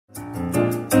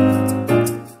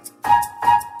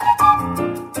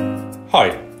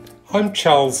I'm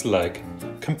Charles Legg,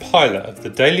 compiler of the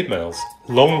Daily Mail's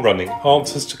long-running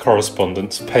Answers to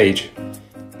Correspondence page.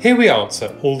 Here we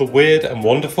answer all the weird and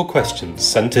wonderful questions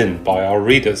sent in by our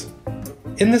readers.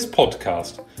 In this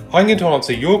podcast, I'm going to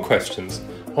answer your questions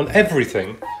on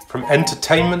everything from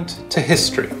entertainment to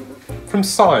history, from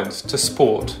science to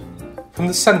sport, from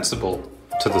the sensible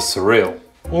to the surreal,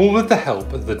 all with the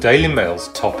help of the Daily Mail's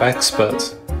top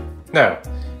experts. Now,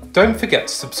 don't forget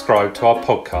to subscribe to our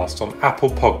podcast on Apple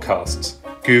Podcasts,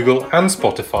 Google and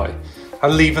Spotify,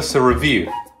 and leave us a review.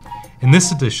 In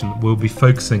this edition, we'll be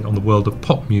focusing on the world of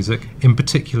pop music, in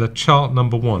particular chart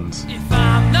number ones. If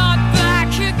I'm not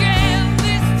back again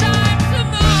this time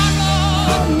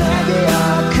tomorrow, Maybe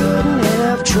I couldn't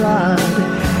have tried.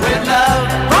 with love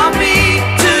from me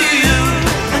to you,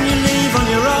 And you leave on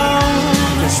your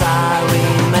own. 'Cause I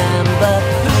remember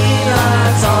 3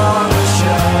 lines on the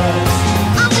show.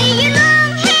 I'll be your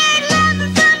long-haired lover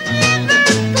from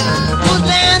Liverpool.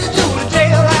 Woodland to the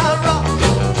Dale Rock.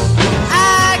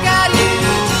 I got you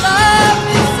to love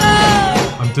me so.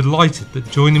 I'm delighted that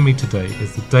joining me today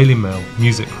is the Daily Mail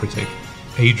music critic,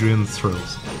 Adrian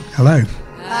Thrills. Hello.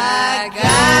 I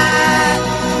got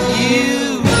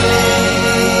you,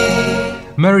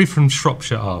 babe. Mary from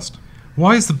Shropshire asked,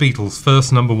 why is the Beatles'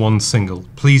 first number one single,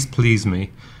 Please Please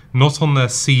Me, not on their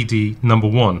CD number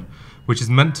one, which is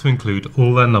meant to include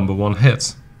all their number one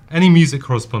hits? Any music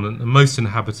correspondent and most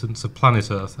inhabitants of planet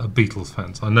Earth are Beatles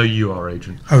fans. I know you are,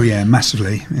 Adrian. Oh yeah,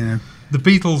 massively. Yeah. The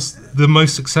Beatles, the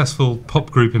most successful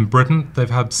pop group in Britain. They've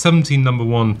had 17 number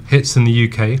one hits in the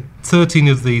UK. 13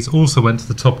 of these also went to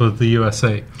the top of the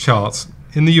USA charts.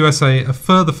 In the USA, a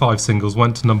further 5 singles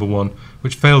went to number one,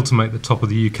 which failed to make the top of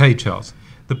the UK charts.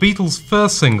 The Beatles'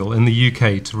 first single in the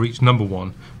UK to reach number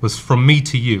one was From Me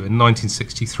to You in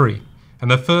 1963. And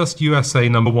their first USA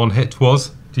number one hit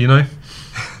was, do you know?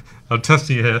 I'm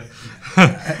testing you here.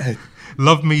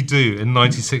 Love Me Do in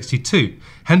 1962.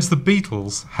 Hence the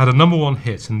Beatles had a number one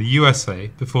hit in the USA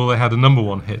before they had a number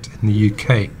one hit in the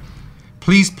UK.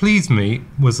 Please Please Me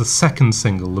was the second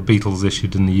single the Beatles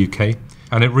issued in the UK,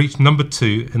 and it reached number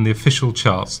 2 in the official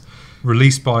charts,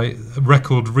 released by a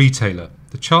record retailer.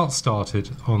 The chart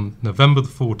started on November the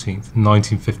 14th,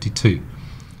 1952.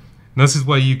 Now this is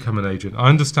where you come in, Adrian. I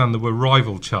understand there were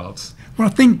rival charts. Well,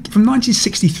 I think from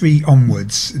 1963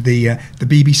 onwards, the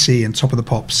BBC and Top of the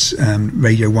Pops,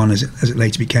 Radio 1 as it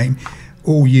later became,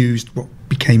 all used what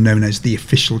became known as the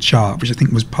official chart, which I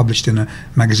think was published in a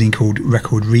magazine called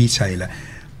Record Retailer.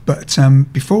 But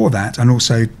before that, and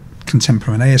also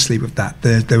contemporaneously with that,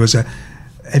 there was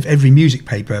every music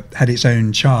paper had its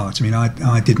own chart. I mean,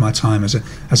 I did my time as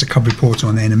a cub reporter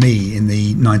on NME in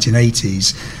the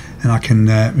 1980s, and I can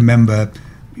remember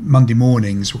Monday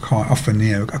mornings were quite often,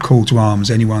 a call to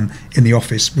arms. Anyone in the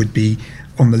office would be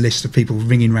on the list of people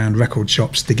ringing around record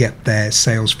shops to get their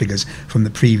sales figures from the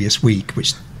previous week,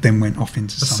 which then went off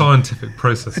into A scientific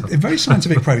process. a very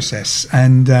scientific process.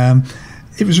 And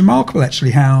it was remarkable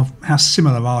actually how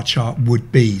similar our chart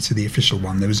would be to the official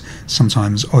one. There was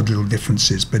sometimes odd little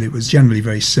differences, but it was generally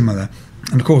very similar.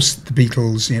 And of course the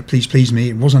Beatles, Please Please Me,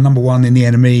 it was a number one in the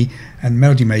NME and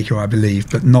Melody Maker, I believe,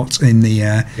 but not in the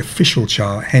official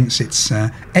chart, hence its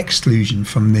exclusion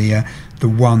from the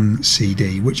One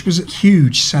CD, which was a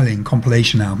huge selling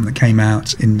compilation album that came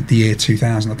out in the year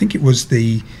 2000. I think it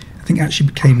actually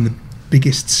became the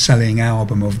biggest selling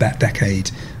album of that decade,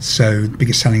 so the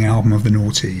biggest selling album of the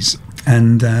noughties.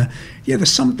 And there's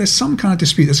some kind of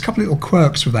dispute. There's a couple of little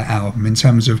quirks with that album in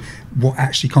terms of what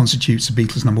actually constitutes the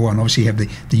Beatles number one. Obviously you have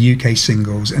the UK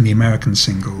singles and the American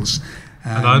singles.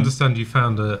 And I understand you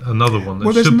found another one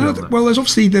that There's should be on there. Well,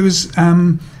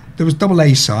 there was double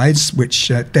A sides,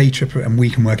 which Day Tripper and We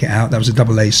Can Work It Out. That was a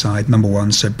double A side, number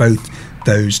one. So both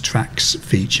those tracks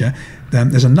feature.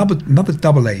 There's another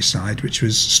double A side, which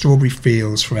was Strawberry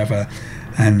Fields Forever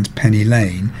and Penny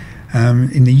Lane.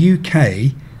 In the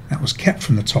UK, that was kept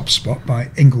from the top spot by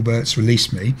Engelbert's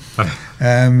Release Me.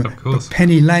 Of course. But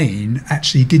Penny Lane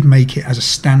actually did make it as a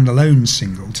standalone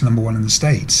single to number one in the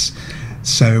States.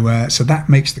 So that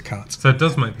makes the cut. So it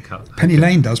does make the cut. Penny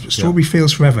Lane does, but Strawberry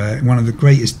Fields Forever, one of the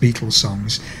greatest Beatles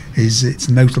songs, it's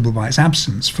notable by its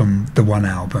absence from the one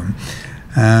album.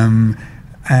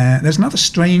 There's another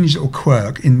strange little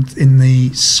quirk in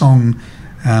the song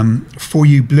For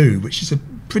You Blue, which is a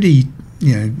pretty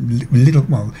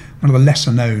one of the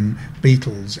lesser known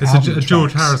Beatles. It's a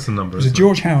George Harrison number. It's a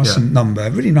George Harrison number,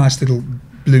 really nice little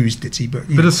blues ditty, but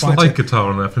bit of slide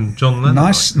guitar on there from John Lennon.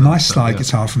 Nice slide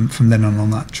guitar from Lennon on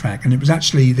that track, and it was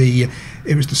actually the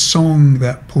song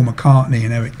that Paul McCartney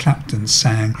and Eric Clapton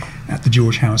sang at the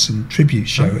George Harrison tribute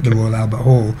show at the Royal Albert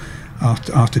Hall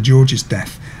after George's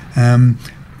death.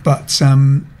 But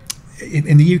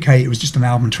in the UK, it was just an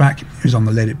album track. It was on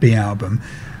the Let It Be album.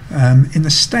 In the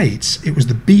States, it was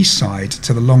the B-side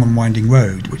to The Long and Winding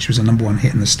Road, which was a #1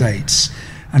 hit in the States.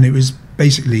 And it was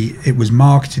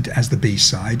marketed as the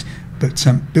B-side, but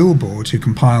Billboard, who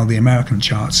compiled the American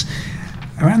charts,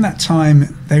 around that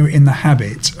time, they were in the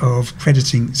habit of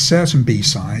crediting certain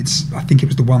B-sides, I think it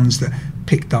was the ones that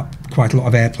picked up quite a lot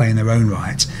of airplay in their own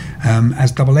right,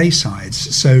 as AA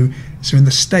sides. So in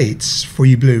the States, For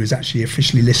You Blue is actually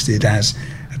officially listed as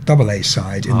a AA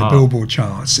side in the Billboard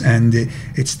charts, and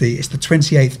it's the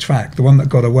 28th track, the one that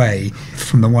got away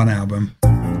from the One album.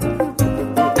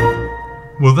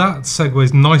 Well, that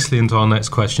segues nicely into our next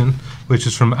question, which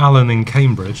is from Alan in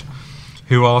Cambridge,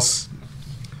 who asks,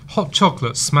 Hot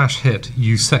Chocolate's smash hit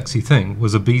You Sexy Thing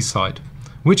was a B-side.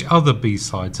 Which other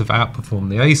B-sides have outperformed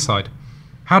the A-side?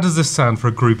 How does this sound for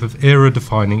a group of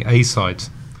era-defining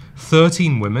A-sides?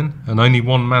 13 Women and Only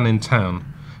One Man in Town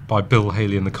by Bill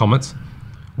Haley and the Comets,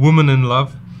 Woman in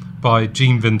Love by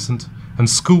Gene Vincent, and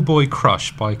Schoolboy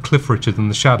Crush by Cliff Richard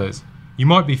and the Shadows. You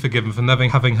might be forgiven for never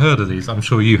having heard of these, I'm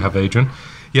sure you have, Adrian,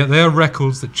 yet they are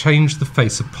records that changed the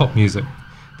face of pop music.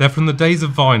 They're from the days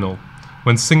of vinyl,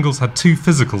 when singles had two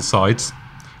physical sides,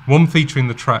 one featuring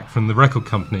the track from the record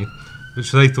company,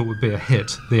 which they thought would be a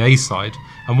hit, the A-side,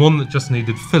 and one that just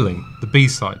needed filling, the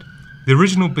B-side. The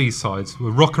original B-sides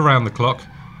were Rock Around the Clock,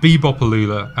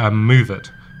 Bebopaloola and Move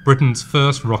It, Britain's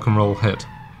first rock and roll hit.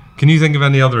 Can you think of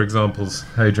any other examples,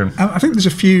 Adrian? I think there's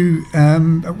a few.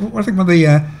 I think one of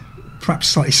the perhaps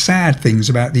slightly sad things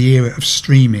about the era of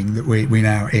streaming that we're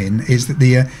now in is that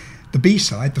the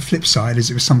B-side, the flip side,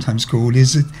 as it was sometimes called,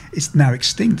 it's now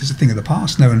extinct as a thing of the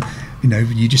past. No one,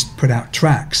 you just put out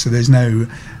tracks, so there's no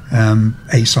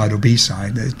A-side or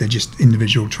B-side. They're just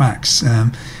individual tracks.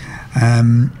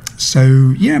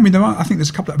 So yeah, I think there's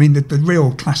a couple. The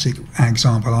real classic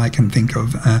example I can think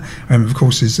of, of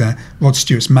course, is Rod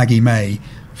Stewart's Maggie May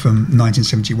from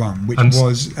 1971, which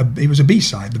was a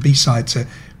B-side, the B-side to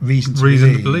Reason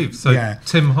to Believe. So yeah.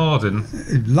 Tim Hardin,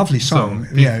 lovely song,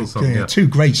 beautiful song. Two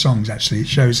great songs actually. It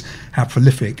shows how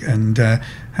prolific and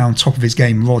how on top of his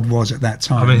game Rod was at that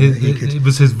time. It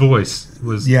was his voice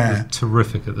was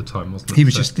terrific at the time, wasn't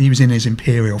it? He was in his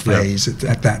imperial phase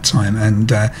at that time, and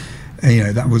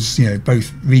that was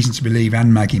both Reason to Believe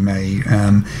and Maggie May.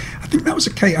 I think that was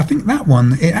okay. I think that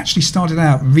one, it actually started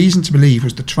out, Reason to Believe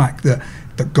was the track that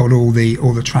got all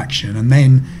the traction, and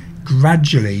then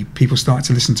gradually people started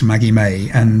to listen to Maggie May,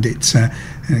 and it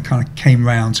kind of came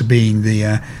round to being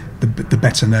the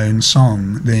better known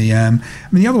song. The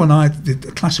other one,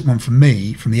 the classic one for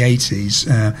me from the 80s,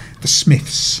 the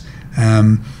Smiths.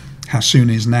 How Soon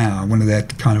Is Now, one of their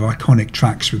kind of iconic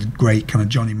tracks with great kind of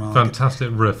Johnny Marr fantastic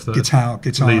riff, guitar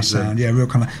sound, real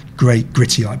kind of great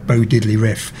gritty like Bo Diddley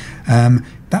riff.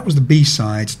 That was the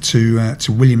B-side to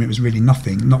William It Was Really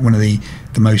Nothing, not one of the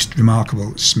most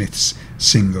remarkable Smiths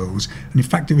singles. And in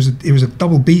fact, it was a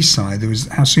double B-side. There was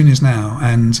How Soon Is Now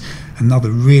and another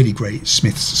really great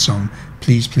Smiths song,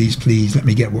 Please Please Please Let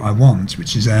Me Get What I Want,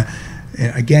 which is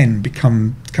again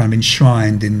become kind of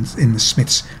enshrined in the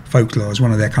Smiths folklore as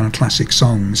one of their kind of classic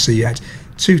songs. So you had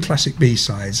two classic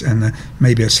B-sides and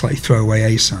maybe a slightly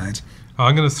throwaway A-side.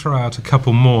 I'm going to throw out a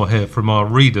couple more here from our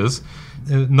readers.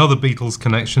 Another Beatles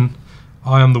connection,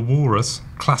 I Am the Walrus,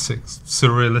 classic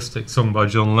surrealistic song by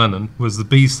John Lennon, was the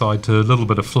B-side to A Little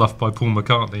Bit of Fluff by Paul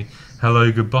McCartney,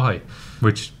 Hello Goodbye,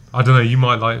 which, I don't know, you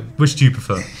might like. Which do you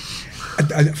prefer?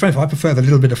 I prefer the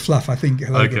Little Bit of Fluff. I think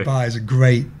Hello Goodbye is a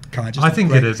great kind of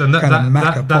it is, and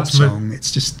that's song.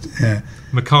 It's just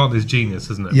McCartney's genius,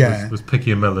 isn't it? Yeah, was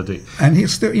picking a melody, and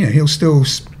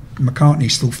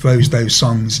McCartney still throws those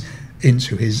songs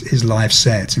into his live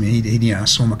set. I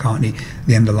saw McCartney at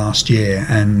the end of last year,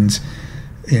 and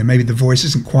maybe the voice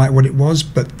isn't quite what it was,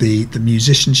 but the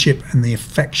musicianship and the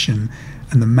affection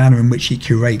and the manner in which he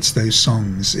curates those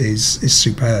songs is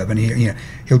superb. And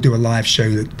he'll do a live show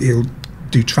that he'll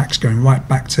do tracks going right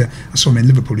back to, I saw him in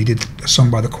Liverpool, he did a song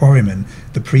by the Quarrymen,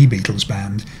 the pre-Beatles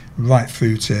band, right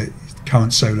through to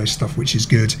current solo stuff, which is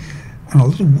good. And I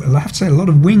have to say, a lot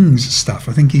of Wings stuff.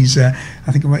 I think he's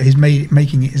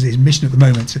making it his mission at the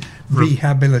moment to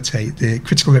rehabilitate the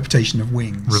critical reputation of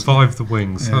Wings. Revive the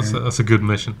Wings. That's a good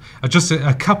mission. Just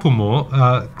a couple more.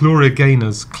 Gloria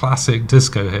Gaynor's classic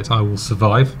disco hit, I Will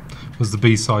Survive, was the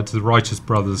B-side to the Righteous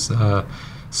Brothers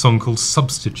song called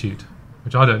Substitute,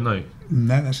 which I don't know.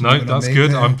 No, that's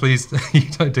good. I'm pleased you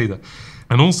don't do that.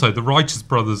 And also the Righteous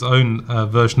Brothers' own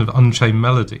version of Unchained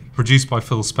Melody, produced by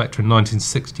Phil Spector in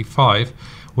 1965,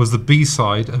 was the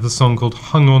B-side of a song called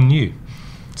Hung On You.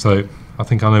 So I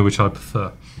think I know which I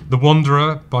prefer. The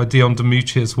Wanderer by Dion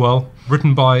DiMucci as well,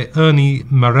 written by Ernie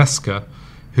Maresca,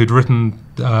 who'd written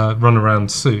Run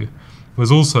Around Sue,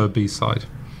 was also a B-side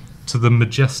to The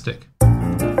Majestic.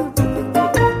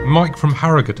 Mike from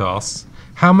Harrogate asks,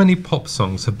 how many pop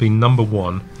songs have been number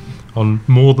one on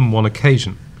more than one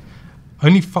occasion?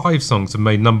 Only 5 songs have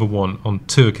made number one on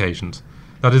 2 occasions.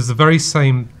 That is the very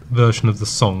same version of the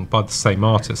song by the same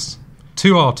artists.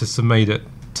 2 artists have made it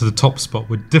to the top spot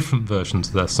with different versions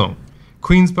of their song.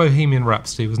 Queen's Bohemian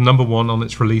Rhapsody was number one on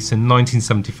its release in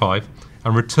 1975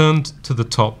 and returned to the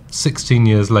top 16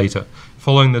 years later,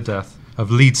 following the death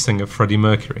of lead singer Freddie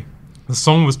Mercury. The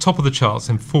song was top of the charts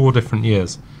in 4 different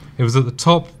years. It was at the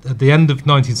top at the end of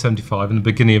 1975 and the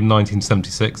beginning of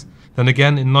 1976, then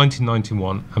again in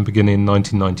 1991 and beginning in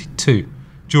 1992.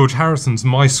 George Harrison's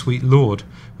My Sweet Lord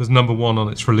was number one on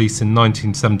its release in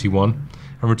 1971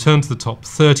 and returned to the top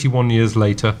 31 years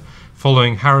later,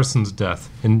 following Harrison's death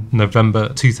in November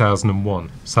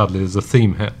 2001. Sadly, there's a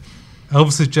theme here.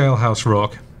 Elvis's Jailhouse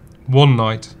Rock, One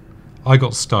Night, I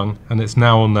Got Stung, and It's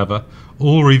Now or Never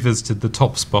all revisited the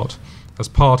top spot as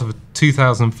part of a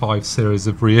 2005 series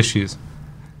of reissues.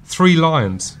 Three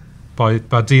Lions by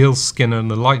Baddiel, Skinner and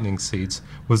the Lightning Seeds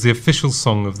was the official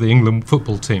song of the England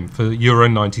football team for Euro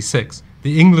 96.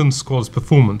 The England squad's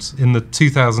performance in the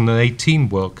 2018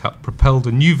 World Cup propelled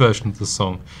a new version of the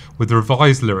song with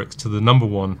revised lyrics to the number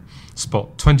one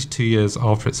spot 22 years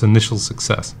after its initial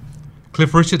success.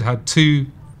 Cliff Richard had 2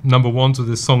 number ones with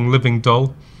his song Living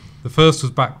Doll. The first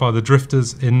was backed by the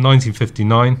Drifters in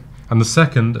 1959, and the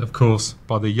second, of course,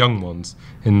 by the Young Ones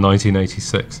in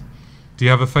 1986. Do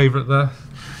you have a favourite there?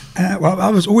 Well, I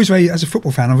was always very, as a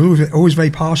football fan, I was always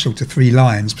very partial to Three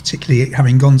Lions, particularly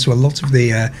having gone to a lot of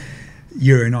the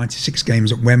Euro 96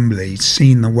 games at Wembley,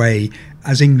 seen the way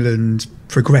as England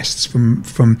progressed from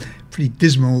pretty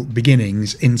dismal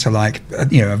beginnings into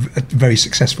a very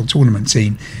successful tournament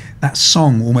team. That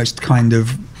song almost kind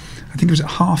of, I think it was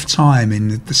at half time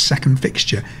in the second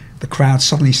fixture, the crowd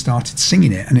suddenly started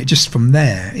singing it, and it just from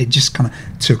there it just kind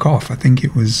of took off. I think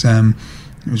it was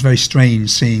very strange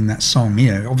seeing that song.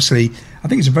 Obviously I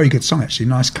think it's a very good song actually,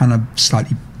 nice kind of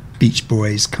slightly Beach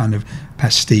Boys kind of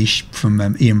pastiche from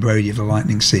Ian Brody of the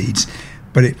Lightning Seeds,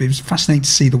 but it was fascinating to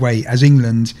see the way as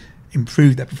England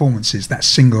improved their performances, that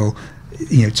single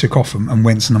took off and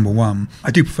went to number one.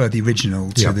 I do prefer the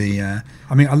original to the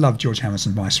I love George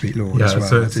Harrison's My Sweet Lord as well.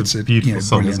 So it's a beautiful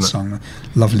song, brilliant isn't it? song,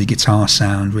 lovely guitar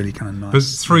sound, really kind of nice. But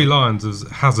Three Lions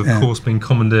has of course been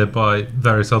commandeered by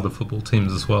various other football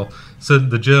teams as well. So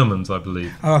the Germans, I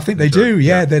believe. Oh, I think they do.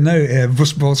 Yeah, they know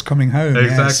Fußball's coming home.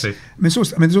 Exactly.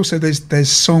 Yes. There's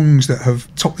songs that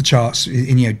have topped the charts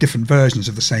in different versions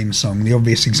of the same song. The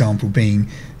obvious example being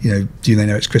Do They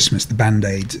Know It's Christmas, the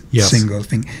Band-Aid single. I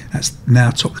think that's now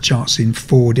topped the charts in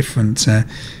 4 different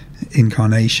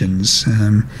incarnations,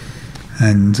 and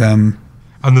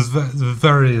there's the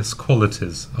various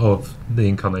qualities of the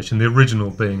incarnation. The original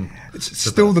being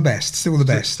still the best. Still the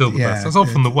best. That's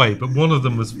often the way, but one of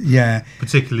them was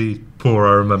particularly poor,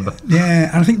 I remember. Yeah,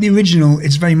 and I think the original,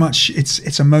 it's very much,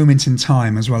 it's a moment in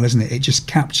time as well, isn't it? It just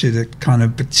captured a kind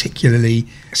of particularly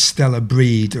stellar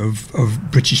breed of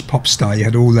British pop star. You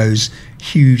had all those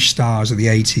huge stars of the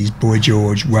 80s, Boy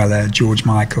George, Weller, George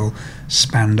Michael,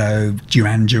 Spandau,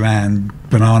 Duran Duran,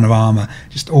 Banana Rama,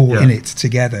 just all in it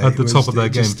together. At the top of their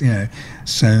game.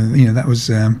 That was,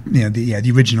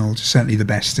 the original, certainly the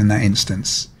best in that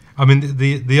instance. I mean,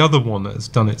 the other one that's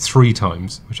done it 3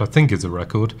 times, which I think is a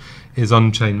record, is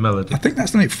Unchained Melody. I think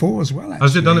that's done it 4 as well, actually.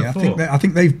 Has it done it 4? I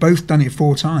think they've both done it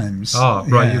 4 times. Ah,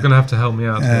 right, you're going to have to help me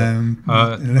out here.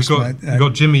 We've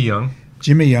got Jimmy Young.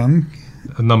 Jimmy Young.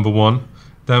 Number 1.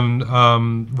 Then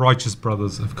Righteous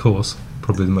Brothers, of course,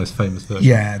 probably the most famous version.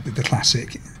 Yeah, the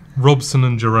classic. Robson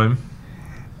and Jerome.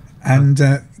 And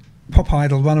Pop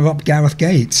Idol runner-up Gareth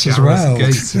Gates as well.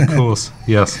 Gareth Gates, of course,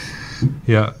 yes.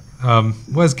 Yeah.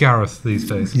 Where's Gareth these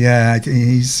days? Yeah,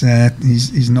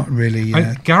 he's not really.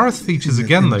 Gareth features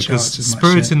again though, because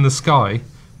 "Spirit in the Sky"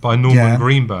 by Norman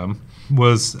Greenbaum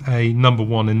was a number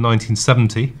 1 in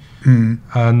 1970,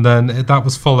 and then that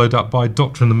was followed up by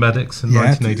 "Doctor and the Medics" in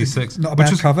 1986. Not a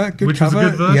bad cover, good cover. Was a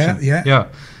good version. Yeah.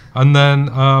 And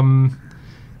then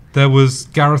there was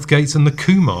Gareth Gates and the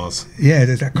Kumars. Yeah,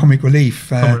 there's that Comic Relief.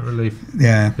 Comic Relief.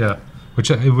 Yeah. Which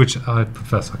I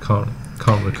profess I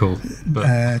can't recall.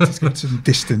 But just got some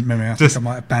distant memory. I think I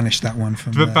might have banished that one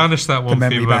from. Banish that one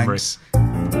from your memory.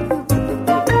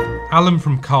 Alan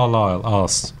from Carlisle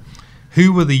asks,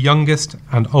 who were the youngest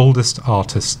and oldest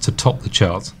artists to top the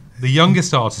charts? The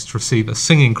youngest artist to receive a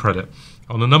singing credit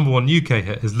on a number 1 UK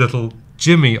hit is little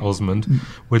Jimmy Osmond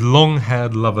with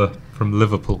Long-Haired Lover from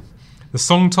Liverpool. The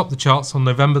song topped the charts on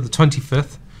November the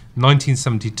 25th,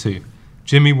 1972.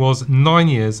 Jimmy was 9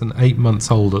 years and 8 months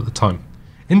old at the time.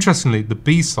 Interestingly, the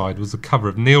B-side was a cover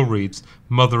of Neil Reed's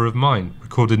Mother of Mine,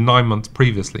 recorded 9 months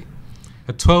previously.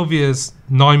 At 12 years,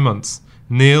 9 months,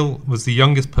 Neil was the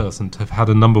youngest person to have had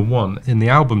a number 1 in the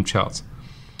album charts.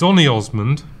 Donny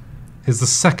Osmond is the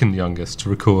second youngest to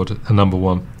record a number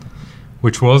 1,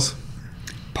 which was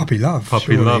Puppy Love, Puppy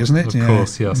surely, Love, isn't it? of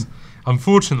course, yes.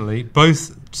 Unfortunately,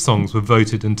 both songs were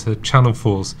voted into Channel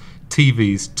 4's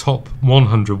TV's top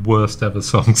 100 worst ever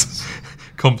songs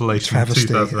compilation.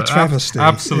 Travesty. Of 2000. A travesty.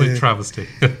 Absolute Yeah. travesty.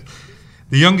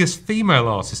 The youngest female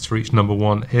artist to reach number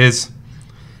 1 is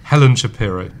Helen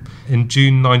Shapiro in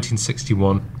June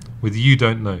 1961 with You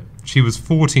Don't Know. She was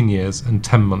 14 years and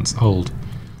 10 months old.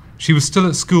 She was still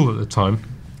at school at the time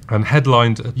and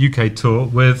headlined a UK tour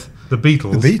with the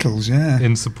Beatles. The Beatles, yeah.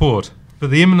 In support. But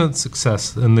the imminent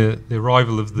success and the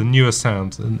arrival of the newer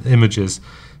sounds and images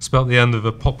spelt the end of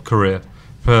a pop career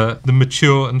for the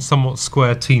mature and somewhat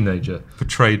square teenager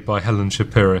portrayed by Helen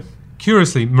Shapiro.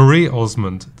 Curiously, Marie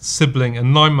Osmond, sibling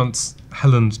and 9 months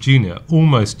Helen's junior,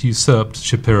 almost usurped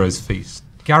Shapiro's feast.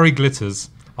 Gary Glitter's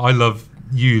I Love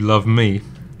You, Love Me,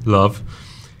 Love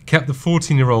kept the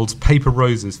 14-year-old's Paper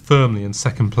Roses firmly in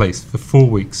second place for 4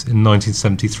 weeks in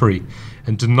 1973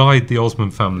 and denied the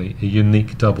Osmond family a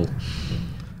unique double.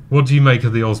 What do you make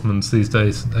of the Osmonds these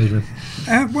days, Adrian?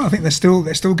 Well, I think they're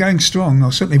still going strong. Or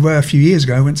certainly were a few years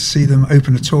ago. I went to see them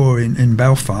open a tour in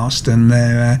Belfast, and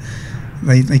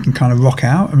they can kind of rock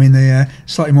out. I mean, they're a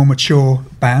slightly more mature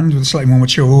band with a slightly more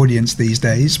mature audience these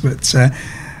days, but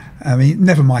I mean,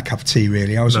 never my cup of tea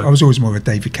really. I was always more of a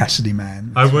David Cassidy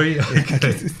man. Oh, were you?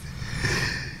 Okay.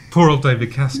 Poor old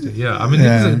David Cassidy, yeah. I mean, he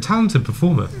was a talented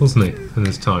performer, wasn't he, in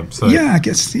his time? So yeah, I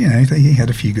guess, he had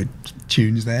a few good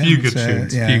tunes there. Few good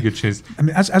tunes. I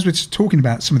mean, as we're talking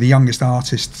about some of the youngest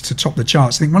artists to top the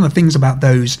charts, I think one of the things about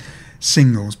those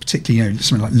singles, particularly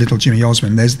something like Little Jimmy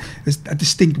Osmond, there's a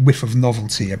distinct whiff of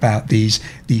novelty about these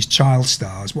child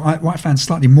stars. What I found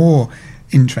slightly more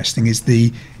interesting is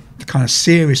the kind of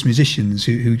serious musicians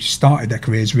who started their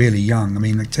careers really young. I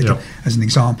mean, like take as an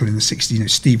example in the 60s,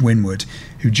 Steve Winwood,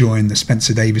 who joined the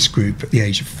Spencer Davis Group at the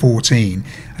age of 14.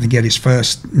 I think he had his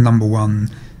first number 1,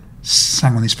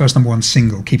 sang on his first number 1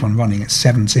 single, Keep On Running, at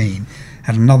 17.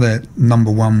 Had another number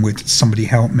 1 with Somebody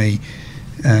Help Me,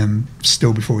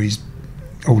 still before he's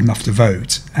old enough to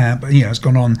vote, but has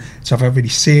gone on to have a really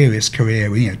serious career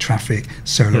with Traffic,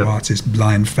 solo artists,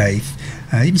 Blind Faith,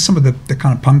 even some of the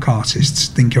kind of punk artists.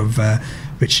 Think of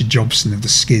Richard Jobson of the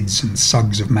Skids and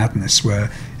Suggs of Madness, were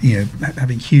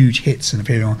having huge hits and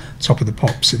appearing on Top of the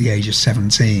Pops at the age of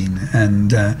 17,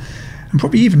 and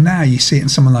probably even now you see it in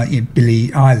someone like Billie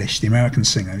Eilish, the American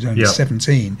singer, who's only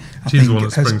 17. I She's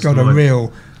think has got a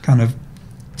real kind of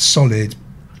solid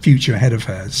future ahead of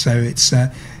her. So it's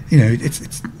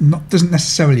it's not, doesn't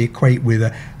necessarily equate with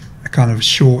a kind of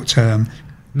short-term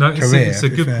career. It's a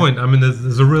good point. I mean,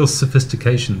 there's a real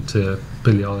sophistication to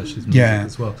Billie Eilish's music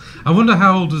as well. I wonder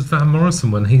how old was Van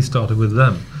Morrison when he started with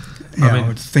them? I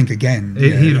would think again.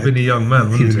 He'd have been a young man,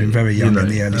 wouldn't he? He'd have been very young in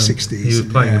the early 60s. He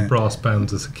was playing in brass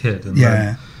bands as a kid. And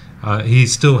then, he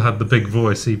still had the big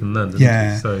voice even then,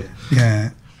 didn't he? So,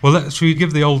 well, should we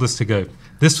give the oldest a go?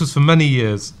 This was for many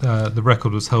years, the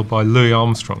record was held by Louis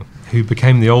Armstrong, who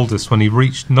became the oldest when he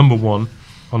reached number 1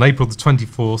 on April the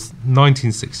 24th,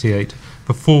 1968,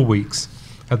 for 4 weeks,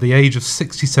 at the age of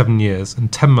 67 years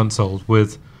and 10 months old,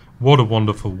 with What a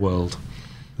Wonderful World.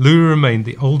 Louis remained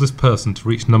the oldest person to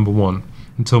reach number 1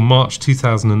 until March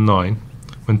 2009,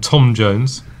 when Tom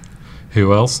Jones,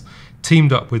 who else,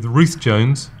 teamed up with Ruth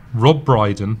Jones, Rob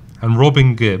Brydon and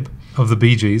Robin Gibb of the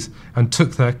Bee Gees and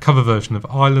took their cover version of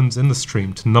Islands in the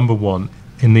Stream to number 1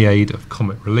 in the aid of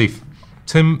Comic Relief.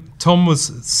 Tom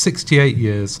was 68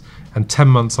 years and 10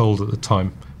 months old at the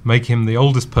time, making him the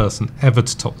oldest person ever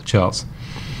to top the charts.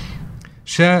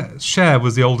 Cher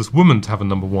was the oldest woman to have a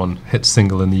number 1 hit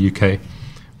single in the UK,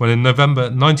 when in November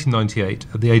 1998,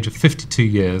 at the age of 52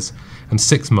 years and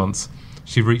 6 months,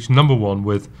 she reached number 1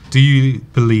 with Do You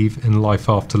Believe in Life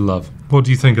After Love? What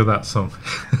do you think of that song?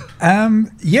 I mean,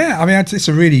 it's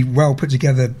a really well put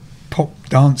together pop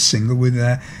dance single with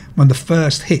one of the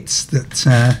first hits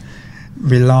that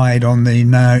relied on the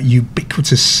now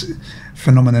ubiquitous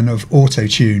phenomenon of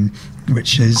auto-tune,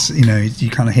 which is, you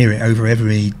kind of hear it over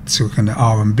every sort of kind of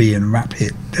R&B and rap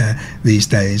hit these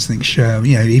days. I think Cher,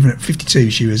 even at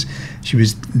 52, she was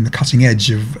in the cutting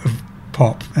edge of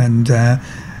pop, and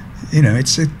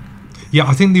it's a... Yeah,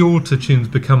 I think the auto-tune's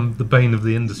become the bane of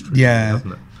the industry,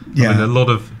 hasn't it? Yeah. I mean, a lot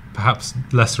of perhaps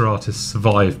lesser artists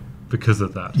survive because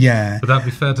of that. Yeah. Would that be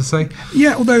fair to say?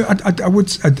 Yeah, although I'd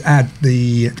add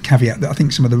the caveat that I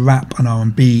think some of the rap and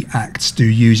R&B acts do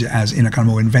use it as in a kind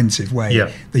of more inventive way.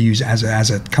 Yeah. They use it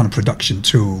as a kind of production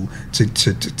tool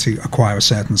to acquire a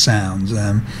certain sound,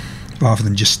 rather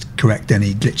than just correct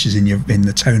any glitches in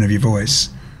the tone of your voice.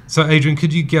 So, Adrian,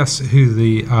 could you guess who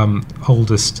the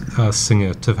oldest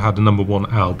singer to have had a number one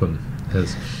album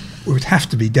is? It would have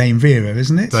to be Dame Vera,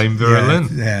 isn't it? Dame Vera Lynn.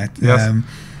 Yeah. Yes.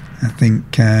 I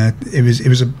think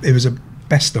it was a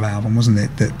best of album, wasn't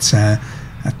it? That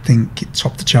I think it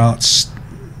topped the charts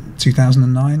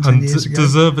 2009, 10 And years ago.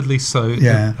 deservedly so.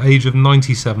 Yeah. At the age of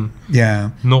 97.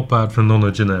 Yeah, Not bad for a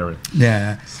nonagenarian.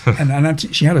 yeah.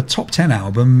 and she had a top 10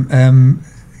 album.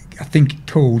 I think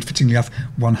called, fittingly enough,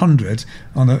 100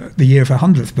 on the year of her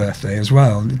 100th birthday as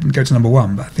well. It didn't go to number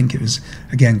one, but I think it was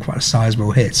again quite a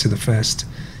sizable hit. So the first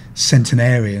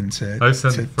centenarian to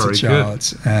Very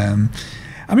chart.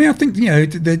 I mean, I think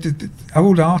the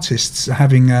old artists are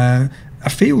having a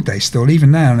field day still,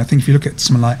 even now. And I think if you look at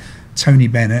someone like Tony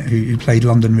Bennett, who played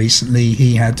London recently,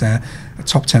 he had a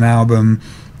top 10 album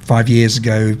 5 years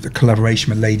ago, the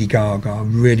collaboration with Lady Gaga, a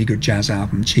really good jazz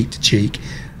album, Cheek to Cheek.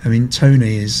 I mean,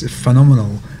 Tony is a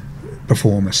phenomenal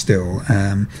performer still.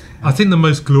 I think the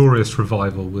most glorious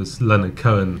revival was Leonard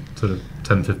Cohen, sort of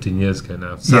 10, 15 years ago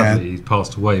now. Sadly, he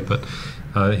passed away, but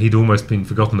he'd almost been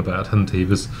forgotten about, hadn't he? He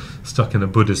was stuck in a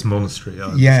Buddhist monastery. I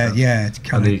understand. Yeah.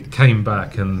 And he came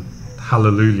back, and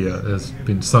Hallelujah has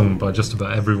been sung by just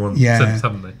about everyone since,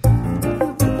 haven't they?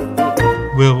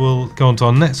 We'll go on to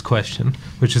our next question,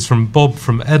 which is from Bob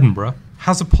from Edinburgh.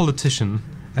 Has a politician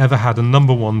ever had a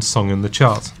number one song in the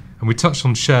charts? And we touched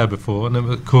on Cher before, and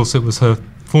of course it was her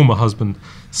former husband,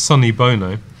 Sonny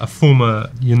Bono, a former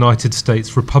United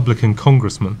States Republican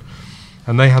congressman.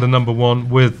 And they had a number one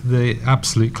with the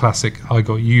absolute classic I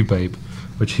Got You, Babe,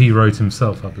 which he wrote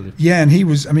himself, I believe. Yeah, and he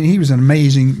was an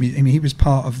amazing. I mean, he was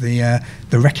part of the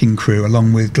Wrecking Crew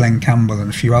along with Glenn Campbell and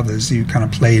a few others who kind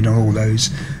of played on all those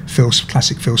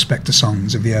classic Phil Spector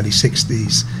songs of the early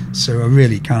 '60s. So a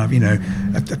really kind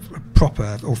of a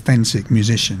proper, authentic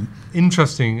musician.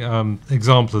 Interesting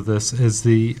example of this is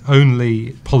the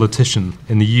only politician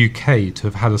in the UK to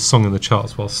have had a song in the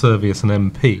charts while serving as an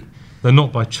MP, though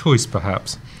not by choice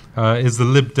perhaps. Is the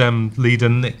Lib Dem leader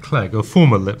Nick Clegg, or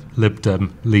former Lib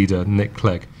Dem leader Nick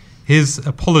Clegg. His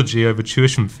apology over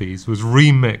tuition fees was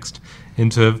remixed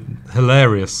into a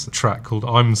hilarious track called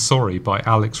I'm Sorry by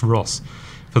Alex Ross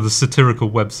for the satirical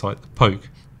website The Poke.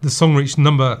 The song reached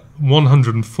number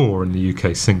 104 in the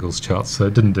UK singles charts, so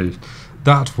it didn't do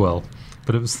that well,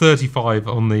 but it was 35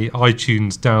 on the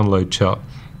iTunes download chart,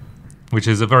 which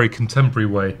is a very contemporary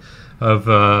way of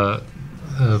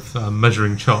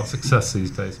measuring chart success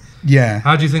these days. Yeah.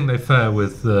 How do you think they fare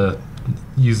with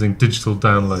using digital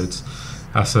downloads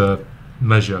as a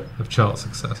measure of chart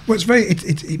success? Well,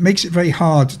 it makes it very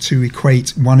hard to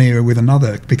equate one era with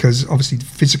another, because obviously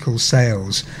physical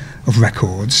sales of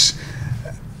records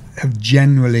have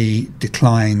generally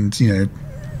declined,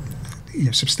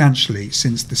 substantially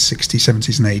since the 60s,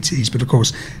 70s and 80s. But of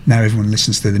course, now everyone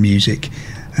listens to the music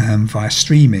via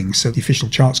streaming. So the official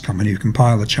charts company who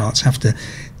compile the charts have to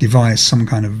devise some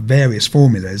kind of various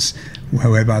formulas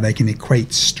whereby they can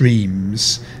equate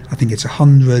streams. I think it's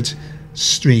 100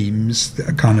 streams that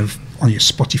are kind of on your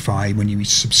Spotify when you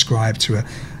subscribe to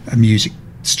a music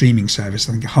streaming service.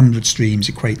 I think 100 streams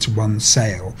equate to one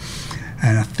sale.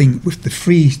 And I think with the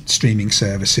free streaming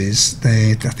services,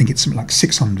 I think it's something like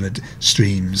 600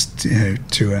 streams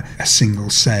to a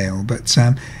single sale. But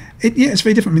it's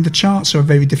very different. I mean, the charts are a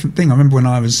very different thing. I remember when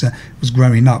I was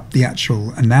growing up, the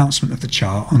actual announcement of the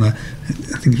chart I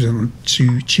think it was on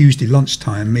Tuesday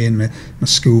lunchtime, me and my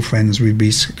school friends, we'd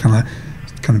be kind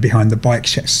of behind the bike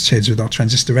sheds with our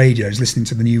transistor radios, listening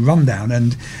to the new rundown.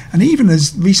 And even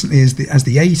as recently as the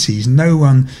 80s, no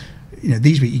one.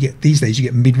 These days you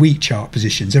get midweek chart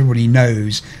positions. Everybody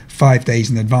knows 5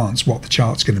 days in advance what the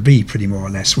chart's going to be, pretty more or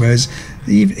less. Whereas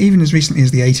even as recently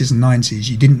as the 80s and 90s,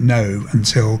 you didn't know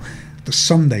until the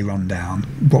Sunday rundown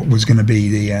what was going to be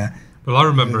the. Well, I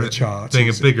remember the it charts. being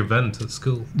a big event at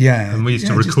school. Yeah, and we used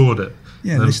to record it.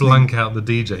 Yeah, and then listening. blank out the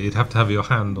DJ. You'd have to have your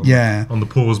hand on the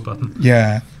pause button.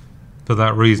 Yeah. For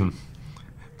that reason.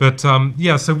 But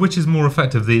so which is more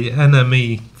effective, the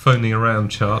NME phoning around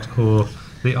chart or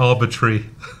the arbitrary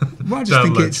Well, I just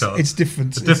think chart? it's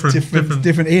different.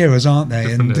 Different eras, aren't they?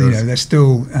 Different And eras. they're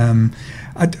still.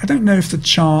 I don't know if the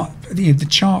chart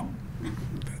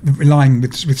relying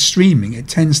with streaming, it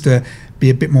tends to be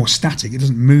a bit more static. It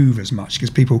doesn't move as much because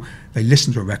people, they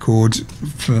listen to a record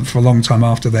for a long time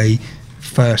after they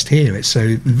first hear it.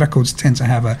 So records tend to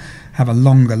have a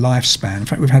longer lifespan. In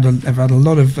fact, I've had a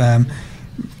lot of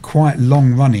quite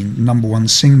long-running number one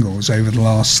singles over the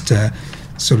last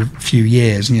sort of few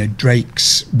years. You know,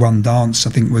 Drake's One Dance, I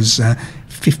think, was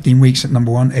 15 weeks at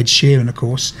number one. Ed Sheeran, of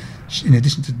course, in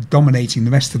addition to dominating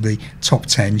the rest of the top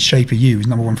 10, Shape of You is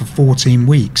number one for 14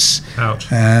 weeks.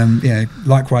 Ouch.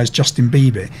 Likewise, Justin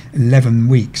Bieber, 11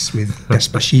 weeks with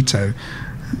Despacito.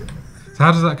 So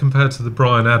how does that compare to the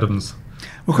Bryan Adams?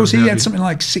 Well, of course, he had something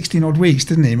like 16 odd weeks,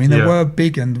 didn't he? I mean, they Yeah. were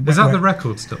big and Is that wet, the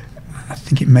record still? I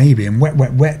think it may be. And Wet,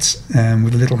 Wet, Wet,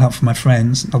 with a little help from my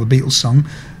friends, another Beatles song.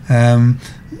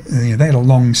 They had a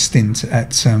long stint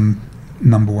at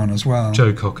number one as well.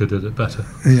 Joe Cocker did it better.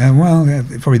 Yeah, well,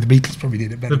 probably the Beatles probably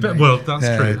did it better. mate. Well, that's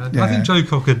true. I think Joe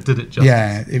Cocker did it justice.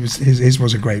 Yeah, it was his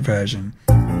was a great version.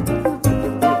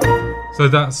 So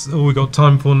that's all we got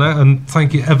time for now, and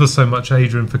thank you ever so much,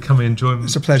 Adrian, for coming and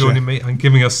It's a pleasure. joining me and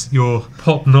giving us your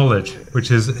pop knowledge,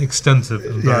 which is extensive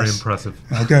and very Yes. impressive.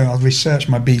 I'll research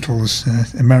my Beatles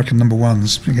American number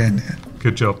ones again.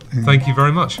 Good job. Thank you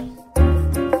very much.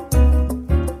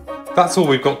 That's all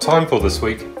we've got time for this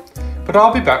week, but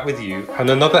I'll be back with you and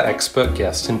another expert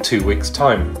guest in 2 weeks'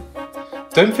 time.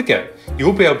 Don't forget,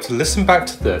 you'll be able to listen back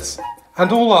to this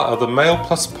and all our other Mail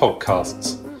Plus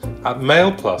podcasts at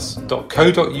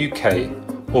mailplus.co.uk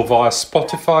or via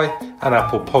Spotify and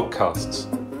Apple Podcasts.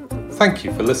 Thank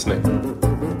you for listening.